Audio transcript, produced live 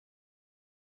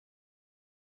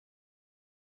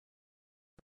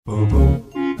Santa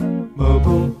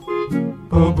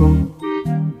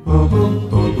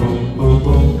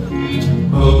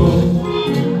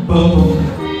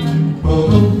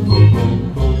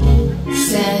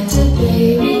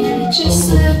baby, just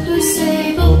slip a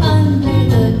sable under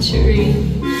the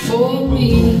tree for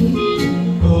me.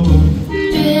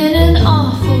 Been an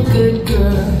awful good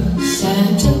girl,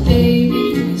 Santa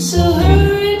baby, so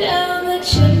hurry down the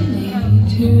chimney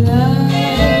tonight.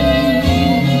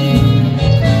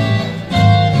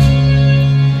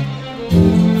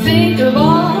 Think of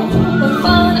all the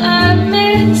fun I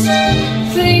missed.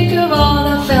 Think of all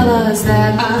the fellas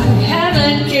that I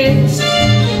haven't kissed.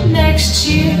 Next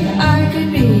year I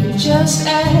could be just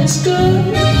as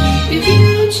good if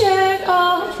you check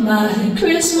off my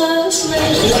Christmas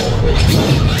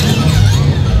list.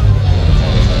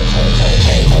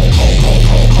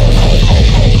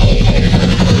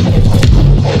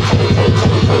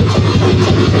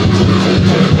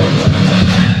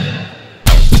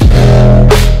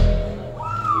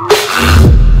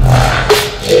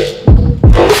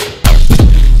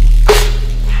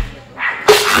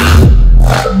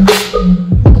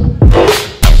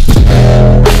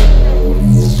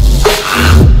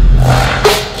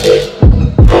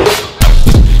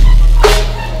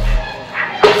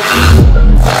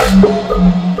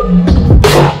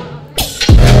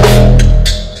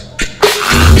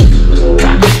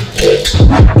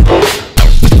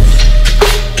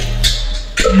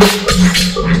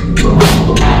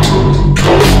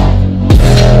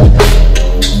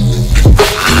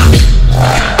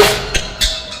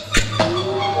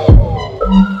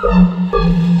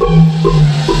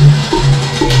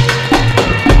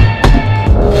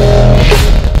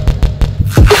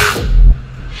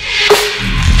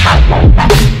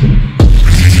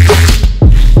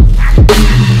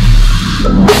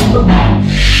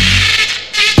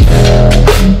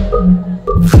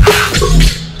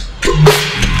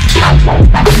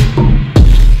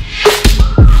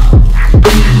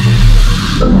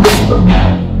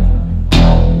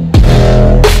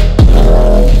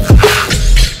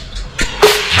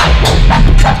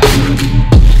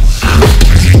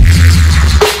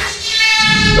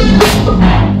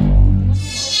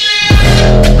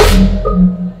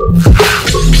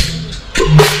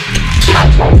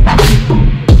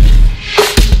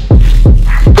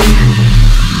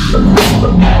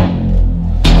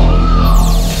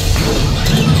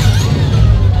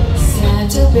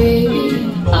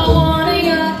 Baby, I want a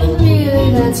yacht, and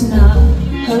really that's not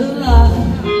a lot.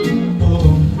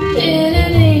 Been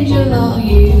an angel all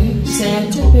year,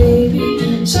 Santa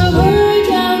baby, so hurry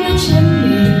down the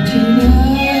chimney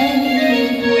tonight.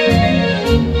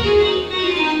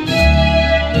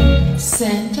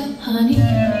 Santa honey,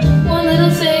 one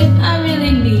little thing I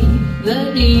really need,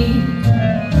 the deed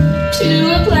to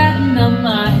a platinum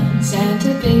mine,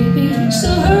 Santa baby, so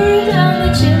hurry down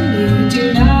the chimney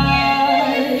tonight.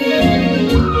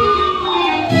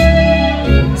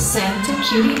 Santa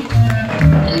cutie,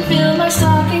 and fill my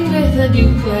stocking with a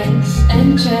duplex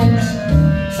and checks.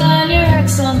 Sign your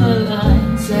ex on the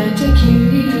line, Santa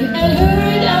cutie, and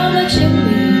hurry down the chimney.